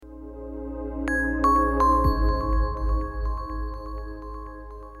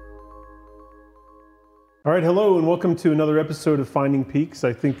All right, hello and welcome to another episode of Finding Peaks.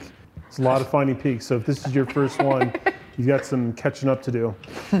 I think it's a lot of Finding Peaks, so if this is your first one, you've got some catching up to do.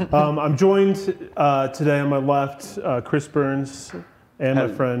 I'm joined today on my left, Chris Burns and my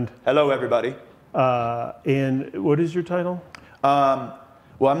friend. Hello, everybody. And what is your title? Well,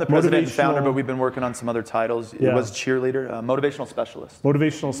 I'm the president and founder, but we've been working on some other titles. It was cheerleader, motivational specialist.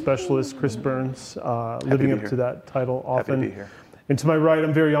 Motivational specialist, Chris Burns, living up to that title often. Happy to be here. And to my right,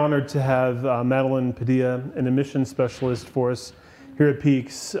 I'm very honored to have Madeline Padilla, an admissions specialist for us here at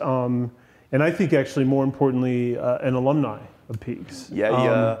Peaks. And I think actually more importantly, an alumni of Peaks.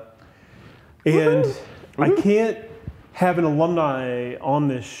 Yeah. And I can't have an alumni on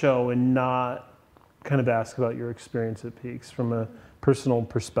this show and not kind of ask about your experience at Peaks from a personal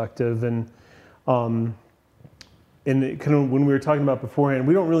perspective. And kind of when we were talking about beforehand,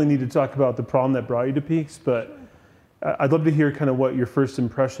 we don't really need to talk about the problem that brought you to Peaks, but I'd love to hear kind of what your first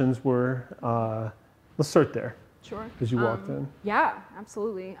impressions were. Let's start there. Sure. As you walked in. Yeah,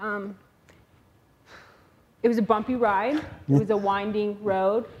 absolutely. It was a bumpy ride. It was a winding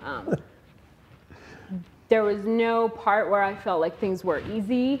road. There was no part where I felt like things were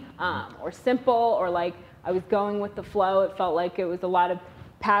easy or simple or like I was going with the flow. It felt like it was a lot of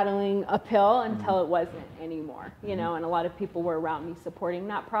paddling uphill until it wasn't anymore, you know, and a lot of people were around me supporting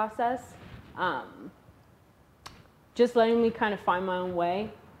that process. Just letting me kind of find my own way.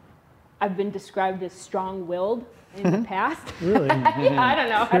 I've been described as strong-willed in the past. Really? Yeah, I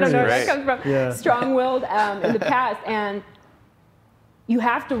don't know where that comes from. Yeah. Strong-willed in the past, and you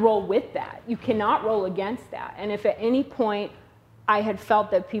have to roll with that. You cannot roll against that. And if at any point I had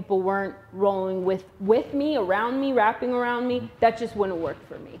felt that people weren't rolling with me, around me, wrapping around me, that just wouldn't work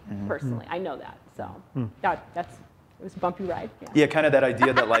for me personally. I know that. So it was a bumpy ride. Yeah, kind of that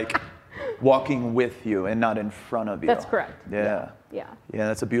idea that like walking with you and not in front of you. That's correct. Yeah. Yeah. Yeah,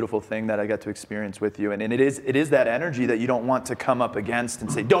 that's a beautiful thing that I got to experience with you. And it is that energy that you don't want to come up against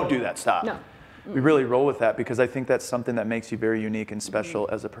and say, don't do that, stop. No. We really roll with that because I think that's something that makes you very unique and special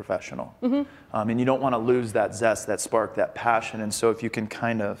as a professional. And you don't want to lose that zest, that spark, that passion. And so if you can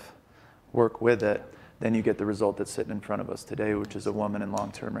kind of work with it, then you get the result that's sitting in front of us today, which is a woman in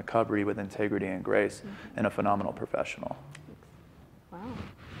long-term recovery with integrity and grace and a phenomenal professional. Wow.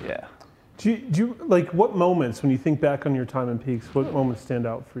 Yeah. Do you like what moments, when you think back on your time in Peaks, what moments stand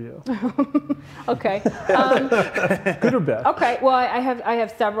out for you? Okay. Good or bad? Okay. Well, I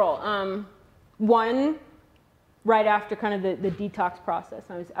have several. One, right after kind of the detox process,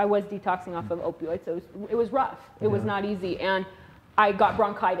 I was detoxing off of opioids, so it was rough. It was not easy, and I got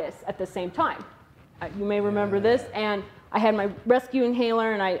bronchitis at the same time. You may remember this, and I had my rescue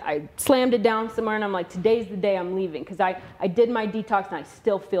inhaler, and I slammed it down somewhere, and I'm like, today's the day I'm leaving, because I did my detox, and I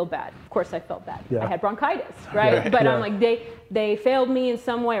still feel bad. Of course I felt bad. Yeah. I had bronchitis, right? But I'm like, they failed me in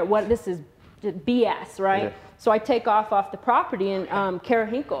some way, or what? This is just BS, right? Yeah. So I take off the property, and Kara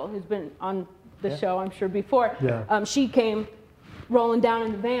Hinkle, who's been on the show, I'm sure, before, she came rolling down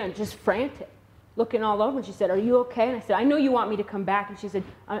in the van, just frantic, looking all over, and she said, are you okay? And I said, I know you want me to come back. And she said,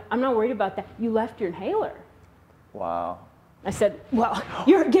 I'm not worried about that. You left your inhaler. Wow. I said, well,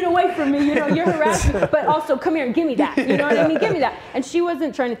 get away from me, you're harassing me, but also come here and give me that, you know what I mean, give me that. And she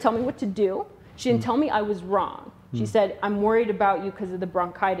wasn't trying to tell me what to do. She didn't tell me I was wrong. She said, I'm worried about you because of the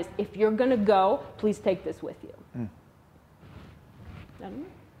bronchitis. If you're gonna go, please take this with you.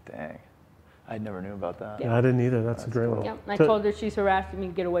 Dang. I never knew about that. Yeah, I didn't either. That's a great one. Yeah, and I told her she's harassing me,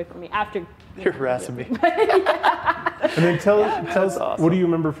 get away from me. After You're harassing me. And then tell us, awesome. what do you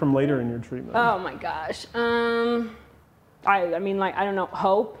remember from later in your treatment? Oh my gosh. I mean, like, I don't know,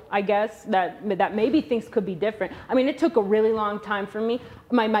 hope, I guess, that maybe things could be different. I mean, it took a really long time for me.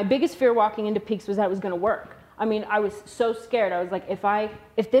 My biggest fear walking into Peaks was that it was going to work. I mean, I was so scared. I was like, if I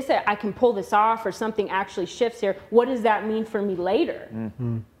can pull this off or something actually shifts here, what does that mean for me later?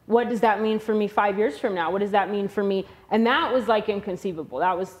 What does that mean for me 5 years from now? What does that mean for me? And that was like inconceivable.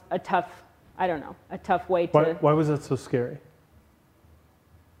 That was a tough way to... Why was that so scary?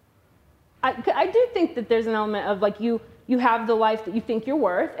 I do think that there's an element of like you have the life that you think you're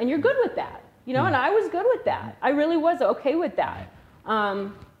worth, and you're good with that, you know. And I was good with that. I really was okay with that.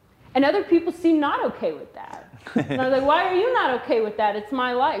 And other people seem not okay with that. And I was like, why are you not okay with that? It's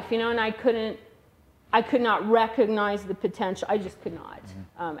my life, you know. And I could not recognize the potential. I just could not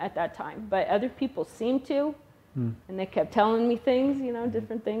at that time. But other people seemed to, and they kept telling me things, you know,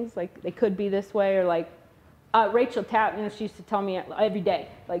 different things like they could be this way, or like Rachel Tapp, you know, she used to tell me every day,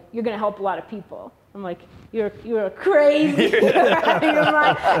 like, you're going to help a lot of people. I'm like, you're crazy. And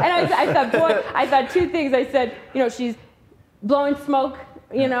I thought two things. I said, you know, she's blowing smoke,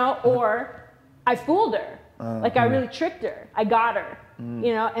 you know, or I fooled her. Like I really tricked her. I got her,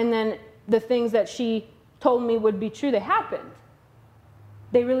 you know, and then the things that she told me would be true, they happened.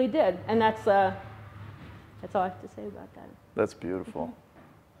 They really did. And that's all I have to say about that. That's beautiful.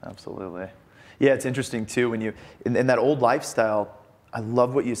 Absolutely. Yeah, it's interesting too when you, in that old lifestyle, I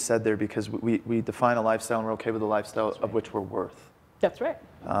love what you said there, because we define a lifestyle and we're okay with a lifestyle of which we're worth. That's right.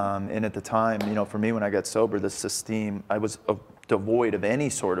 And at the time, for me, when I got sober, this esteem, I was devoid of any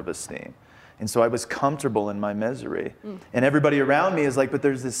sort of esteem. And so I was comfortable in my misery. And everybody around me is like, but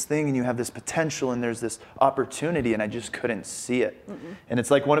there's this thing and you have this potential and there's this opportunity, and I just couldn't see it. And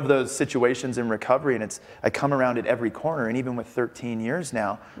it's like one of those situations in recovery, and I come around at every corner, and even with 13 years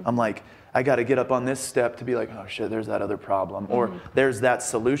now, I'm like, I got to get up on this step to be like, oh shit, there's that other problem. Or there's that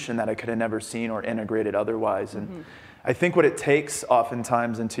solution that I could have never seen or integrated otherwise. And I think what it takes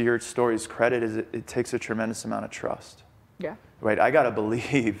oftentimes, and to your story's credit, is it takes a tremendous amount of trust. Yeah. Right, I got to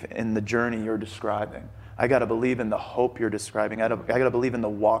believe in the journey you're describing. I got to believe in the hope you're describing. I got to believe in the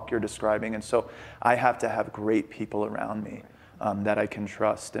walk you're describing. And so I have to have great people around me that I can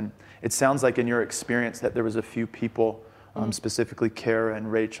trust. And it sounds like in your experience that there was a few people, specifically Kara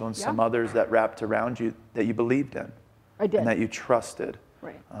and Rachel and some others, that wrapped around you that you believed in. I did. And that you trusted.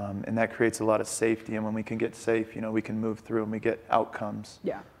 Right. And that creates a lot of safety. And when we can get safe, we can move through and we get outcomes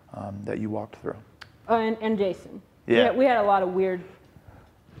that you walked through. And Jason. Yeah. We had a lot of weird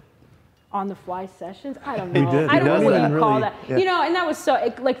on-the-fly sessions. I don't know. You did. I don't know what you call really, that. And that was so,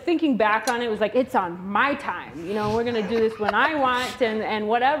 like, thinking back on it, was like, it's on my time. We're going to do this when I want and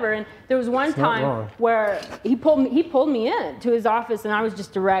whatever. And there was one time where he pulled me in to his office, and I was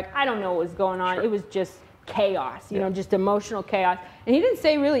just direct. I don't know what was going on. Sure. It was just chaos, just emotional chaos. And he didn't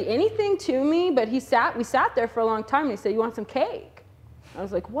say really anything to me, but we sat there for a long time, and he said, "You want some cake?" I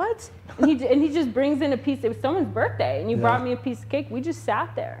was like, "What?" And he just brings in a piece. It was someone's birthday, and he brought me a piece of cake. We just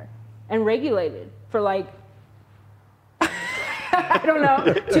sat there and regulated for like, I don't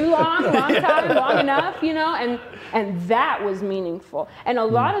know, too long time, long enough, and that was meaningful. And a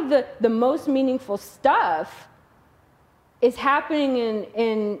lot of the most meaningful stuff is happening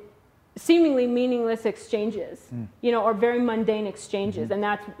in seemingly meaningless exchanges, or very mundane exchanges, and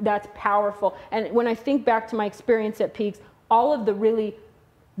that's powerful. And when I think back to my experience at Peaks, all of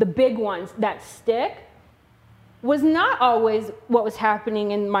the big ones that stick was not always what was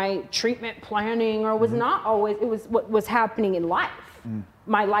happening in my treatment planning, or was not always, it was what was happening in life,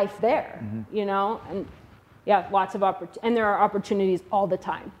 my life there, and lots of and there are opportunities all the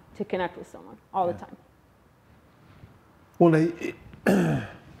time to connect with someone, all the time. Well,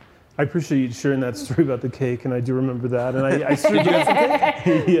 I appreciate you sharing that story about the cake, and I do remember that. And I served you some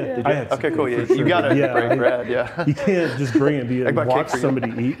cake. I had some okay, cool. cake, You sure. got to break bread. Yeah. You can't just bring it and watch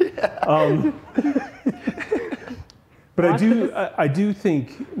somebody eat. But I do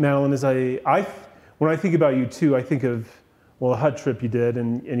think, Madeline, when I think about you too, I think of a hut trip you did,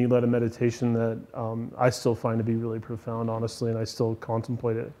 and you led a meditation that I still find to be really profound, honestly, and I still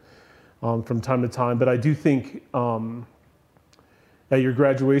contemplate it from time to time. But I do think. At your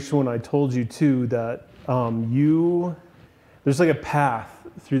graduation, when I told you too that there's like a path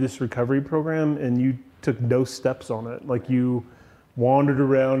through this recovery program, and you took no steps on it. Like, you wandered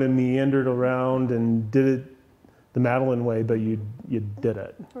around and meandered around and did it the Madeline way, but you did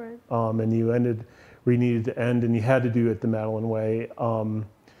it. Right. And you ended where you needed to end, and you had to do it the Madeline way. And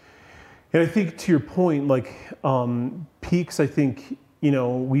I think, to your point, like, Peaks, I think,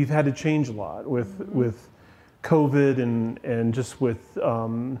 we've had to change a lot with COVID and just with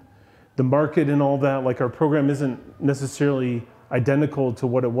the market and all that. Like, our program isn't necessarily identical to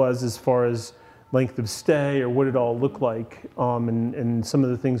what it was as far as length of stay or what it all looked like, and some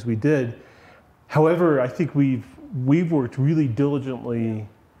of the things we did. However, I think we've worked really diligently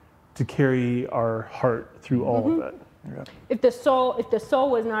to carry our heart through all of it. Yeah. If the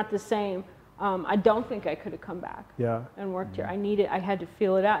soul was not the same, I don't think I could have come back and worked here. I had to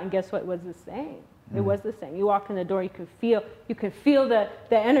feel it out, and guess what? It was the same. It was the same. You walk in the door, you can feel the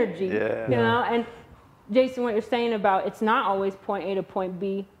energy, And Jason, what you're saying about it's not always point A to point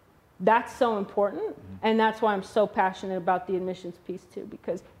B, that's so important, and that's why I'm so passionate about the admissions piece too,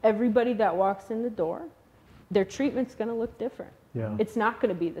 because everybody that walks in the door, their treatment's going to look different. Yeah. It's not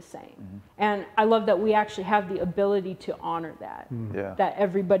going to be the same, and I love that we actually have the ability to honor that. That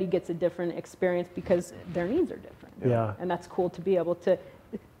everybody gets a different experience because their needs are different. And that's cool to be able to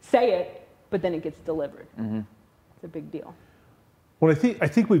say it. But then it gets delivered. It's a big deal. Well, I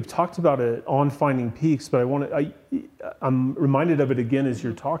think we've talked about it on Finding Peaks, but I'm reminded of it again as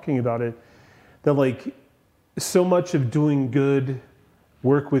you're talking about it, that like so much of doing good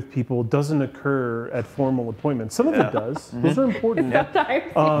work with people doesn't occur at formal appointments. Some of it does. Those are important.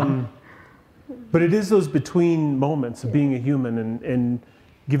 Sometimes. But it is those between moments of being a human, and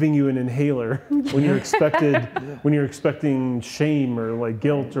giving you an inhaler when you're when you're expecting shame or like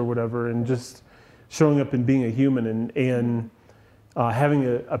guilt or whatever, and just showing up and being a human, and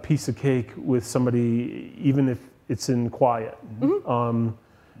having a piece of cake with somebody, even if it's in quiet,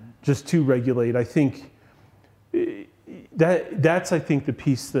 just to regulate. I think that's I think the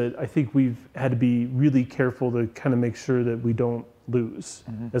piece that I think we've had to be really careful to kind of make sure that we don't lose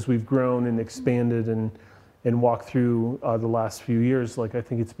as we've grown and expanded and walked through the last few years. Like, I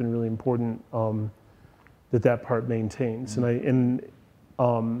think it's been really important that part maintains.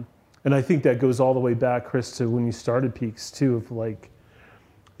 And I think that goes all the way back, Chris, to when you started Peaks too, of like,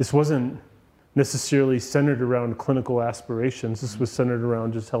 this wasn't necessarily centered around clinical aspirations. This was centered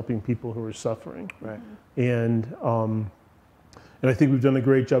around just helping people who are suffering. Right. And I think we've done a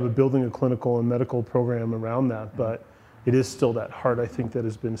great job of building a clinical and medical program around that, but it is still that heart, I think, that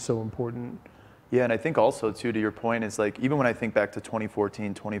has been so important. Yeah, and I think also, too, to your point, is like, even when I think back to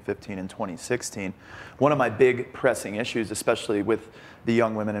 2014, 2015, and 2016, one of my big pressing issues, especially with the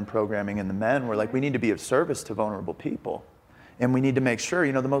young women in programming and the men, were like, we need to be of service to vulnerable people. And we need to make sure,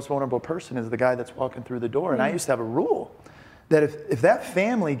 the most vulnerable person is the guy that's walking through the door. And I used to have a rule that if that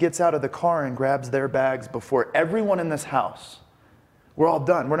family gets out of the car and grabs their bags before everyone in this house, we're all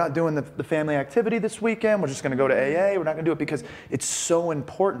done. We're not doing the family activity this weekend. We're just going to go to AA. We're not going to do it because it's so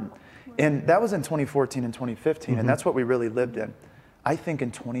important. And that was in 2014 and 2015, and that's what we really lived in. I think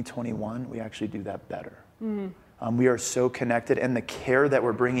in 2021, we actually do that better. We are so connected, and the care that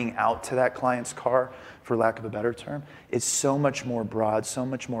we're bringing out to that client's car, for lack of a better term, is so much more broad, so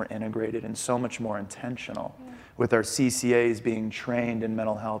much more integrated, and so much more intentional. With our CCAs being trained in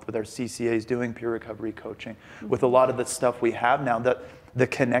mental health, with our CCAs doing peer recovery coaching, with a lot of the stuff we have now, the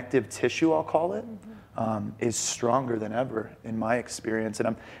connective tissue, I'll call it, is stronger than ever in my experience.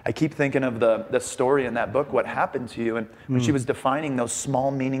 And I keep thinking of the story in that book, What Happened to You, and when she was defining those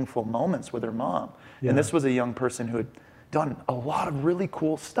small, meaningful moments with her mom. And this was a young person who had done a lot of really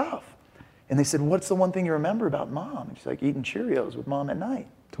cool stuff. And they said, what's the one thing you remember about mom? And she's like, eating Cheerios with mom at night.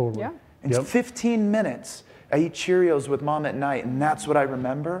 Totally. Yeah. And it's 15 minutes. I eat Cheerios with mom at night, and that's what I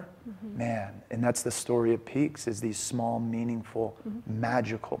remember. Man, and that's the story of Peaks, is these small, meaningful,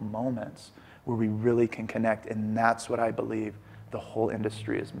 magical moments where we really can connect, and that's what I believe the whole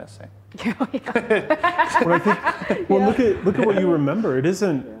industry is missing. Look at what you remember. It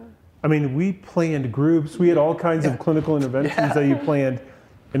isn't. I mean, we planned groups. We had all kinds of clinical interventions that you planned,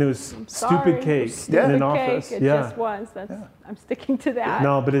 and it was stupid cake in an office. It just was. I'm sticking to that.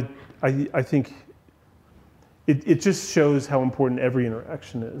 No, but I think it just shows how important every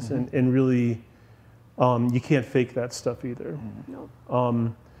interaction is, and really, you can't fake that stuff either.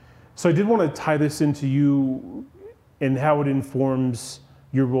 So I did want to tie this into you and how it informs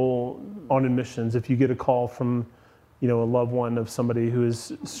your role on admissions. If you get a call from, a loved one of somebody who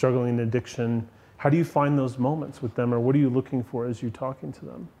is struggling in addiction, how do you find those moments with them, or what are you looking for as you're talking to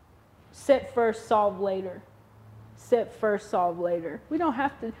them? Sit first, solve later. Sit first, solve later. We don't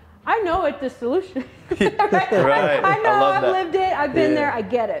have to. I know what the solution is. Right? I know, I've lived it, I've been there, I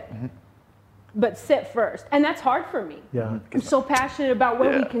get it. But sit first. And that's hard for me. Yeah. I'm so passionate about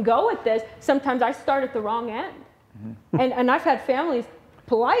where we can go with this. Sometimes I start at the wrong end. And I've had families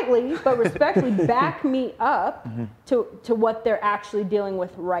politely but respectfully back me up to what they're actually dealing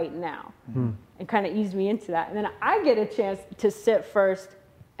with right now, and kind of ease me into that. And then I get a chance to sit first,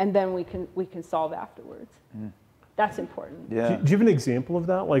 and then we can solve afterwards. That's important. Yeah. Do you have an example of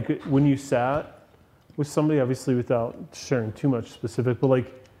that? Like when you sat with somebody, obviously without sharing too much specific, but like,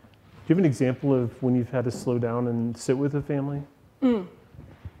 do you have an example of when you've had to slow down and sit with a family? Well,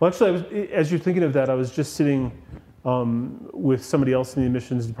 actually, as you're thinking of that, I was just sitting with somebody else in the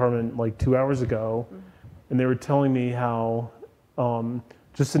admissions department like 2 hours ago, and they were telling me how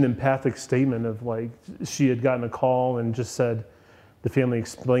just an empathic statement of like, she had gotten a call and just said, the family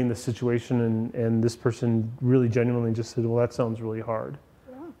explained the situation, and this person really genuinely just said, well, that sounds really hard.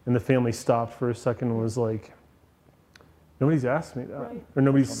 And the family stopped for a second and was like, nobody's asked me that, or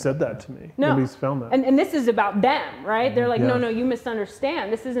nobody's said that to me. No. Nobody's found that. And this is about them, right? They're like, no, you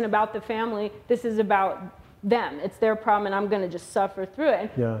misunderstand. This isn't about the family. This is about them. It's their problem, and I'm going to just suffer through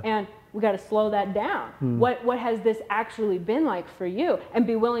it. And we got to slow that down. What has this actually been like for you? And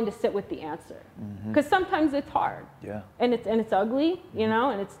be willing to sit with the answer, because sometimes it's hard. And it's ugly,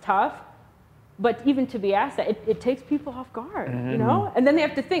 and it's tough. But even to be asked that, it takes people off guard, And then they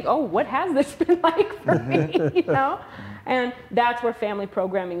have to think, oh, what has this been like for me, And that's where family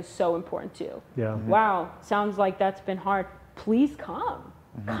programming is so important too. Wow, sounds like that's been hard. Please come.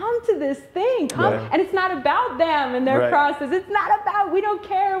 come to this thing. Come, Right. and it's not about them and their Right. process. It's not about, we don't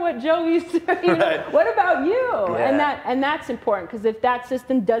care what Joe used to, Right. what about you? Yeah. And that's important, because if that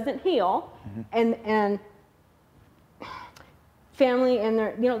system doesn't heal, and family and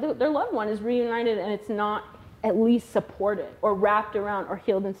their loved one is reunited and it's not at least supported or wrapped around or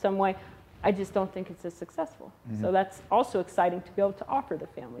healed in some way, I just don't think it's as successful. So that's also exciting to be able to offer the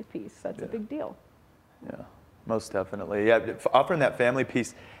family piece. That's a big deal. Yeah, most definitely. Yeah, offering that family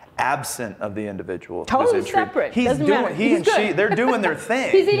piece absent of the individual. Totally who's intrigued. separate. He's Doesn't doing, matter. he He's and good. she, they're doing their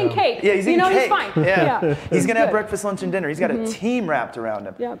thing. He's eating cake. Yeah, he's eating cake. He's fine. Yeah. He's going to have good. breakfast, lunch, and dinner. He's got a team wrapped around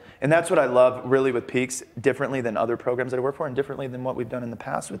him. Yep. And that's what I love really with Peaks, differently than other programs that I work for and differently than what we've done in the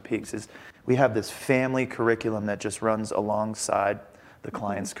past with Peaks, is we have this family curriculum that just runs alongside the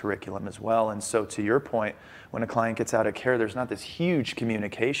client's curriculum as well. And so to your point, when a client gets out of care, there's not this huge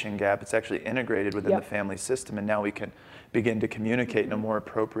communication gap. It's actually integrated within the family system, and now we can begin to communicate in a more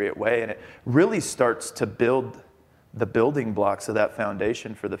appropriate way. And it really starts to build the building blocks of that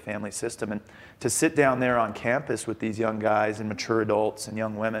foundation for the family system. And to sit down there on campus with these young guys and mature adults and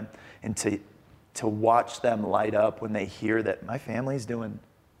young women, and to watch them light up when they hear that my family's doing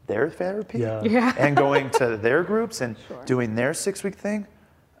their therapy and going to their groups and doing their 6-week thing.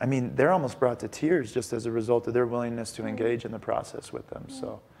 I mean, they're almost brought to tears just as a result of their willingness to engage in the process with them.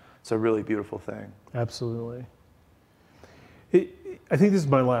 So it's a really beautiful thing. Absolutely. I think this is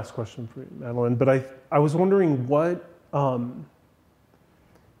my last question for you, Madeline, but I was wondering what,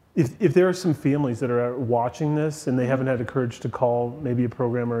 if there are some families that are watching this and they haven't had the courage to call maybe a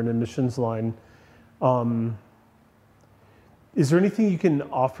program or an admissions line, is there anything you can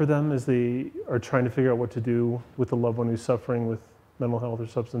offer them as they are trying to figure out what to do with a loved one who's suffering with mental health or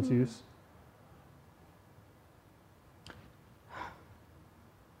substance use?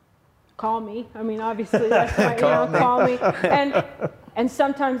 Call me. I mean, obviously, that's my, call me. And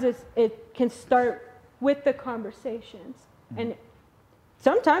sometimes it can start with the conversations. And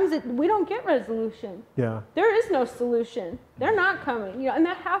sometimes we don't get resolution. Yeah. There is no solution. They're not coming, and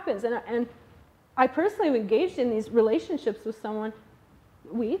that happens. And I personally have engaged in these relationships with someone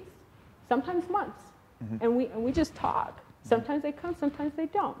weeks, sometimes months, and we just talk. Sometimes they come, sometimes they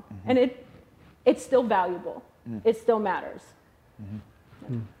don't, and it's still valuable. It still matters.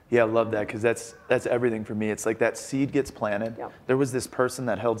 Yeah, I love that, because that's everything for me. It's like that seed gets planted. Yep. There was this person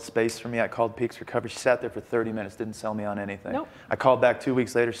that held space for me. I called Peaks Recovery. She sat there for 30 minutes, didn't sell me on anything. Nope. I called back 2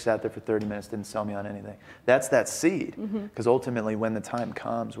 weeks later. She sat there for 30 minutes, didn't sell me on anything. That's that seed, because ultimately when the time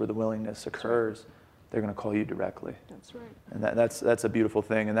comes where the willingness occurs, they're going to call you directly. That's right. And that's a beautiful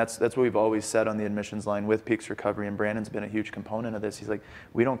thing. And that's what we've always said on the admissions line with Peaks Recovery. And Brandon's been a huge component of this. He's like,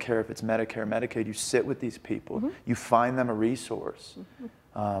 we don't care if it's Medicare, Medicaid. You sit with these people. You find them a resource.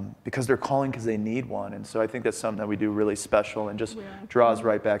 Because they're calling because they need one. And so I think that's something that we do really special, and just draws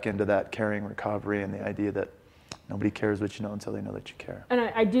right back into that caring recovery and the idea that nobody cares what you know until they know that you care. And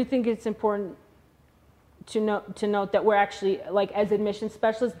I do think it's important to note that we're actually, like, as admission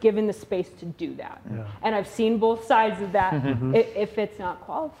specialists, given the space to do that. Yeah. And I've seen both sides of that. If it's not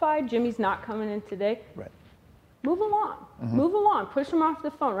qualified, Jimmy's not coming in today, move along. Move along. Push him off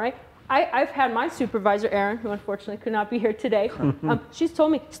the phone, right? I've had my supervisor, Erin, who unfortunately could not be here today, she's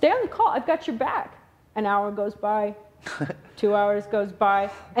told me, stay on the call, I've got your back. An hour goes by, 2 hours goes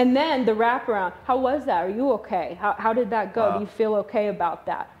by, and then the wraparound. How was that? Are you okay? How did that go? Wow. Do you feel okay about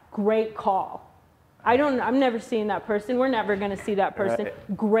that? Great call. I'm never seeing that person. We're never going to see that person.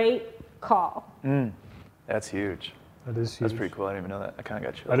 Right. Great call. that's huge. That is huge. That's pretty cool. I didn't even know that. I kind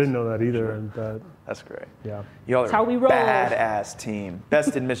of got you. I didn't know that either. And That's great. yeah. Y'all That's how are we a roll. badass team.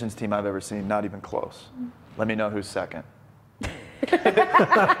 Best admissions team I've ever seen. Not even close. Let me know who's second.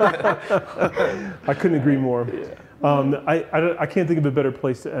 I couldn't agree more. I can't think of a better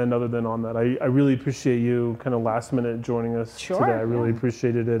place to end other than on that. I really appreciate you kind of last minute joining us today. I really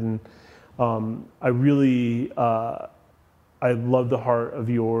appreciated it. And I really, I love the heart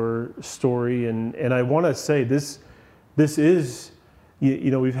of your story. And I want to say this is,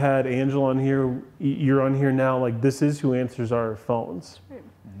 you know, we've had Angela on here, you're on here now, like this is who answers our phones.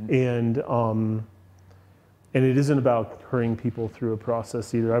 And it isn't about hurrying people through a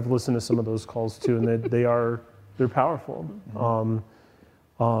process either. I've listened to some of those calls too, and they're powerful.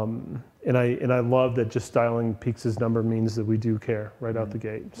 And I love that just dialing Peaks' number means that we do care right out the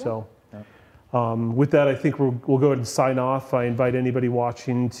gate. So with that, I think we'll go ahead and sign off. I invite anybody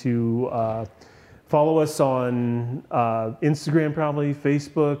watching to follow us on Instagram, probably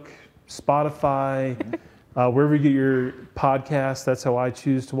Facebook, Spotify, wherever you get your podcasts. That's how I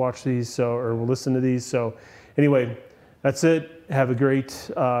choose to watch these, or listen to these. So anyway, that's it. Have a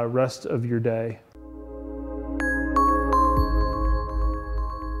great rest of your day.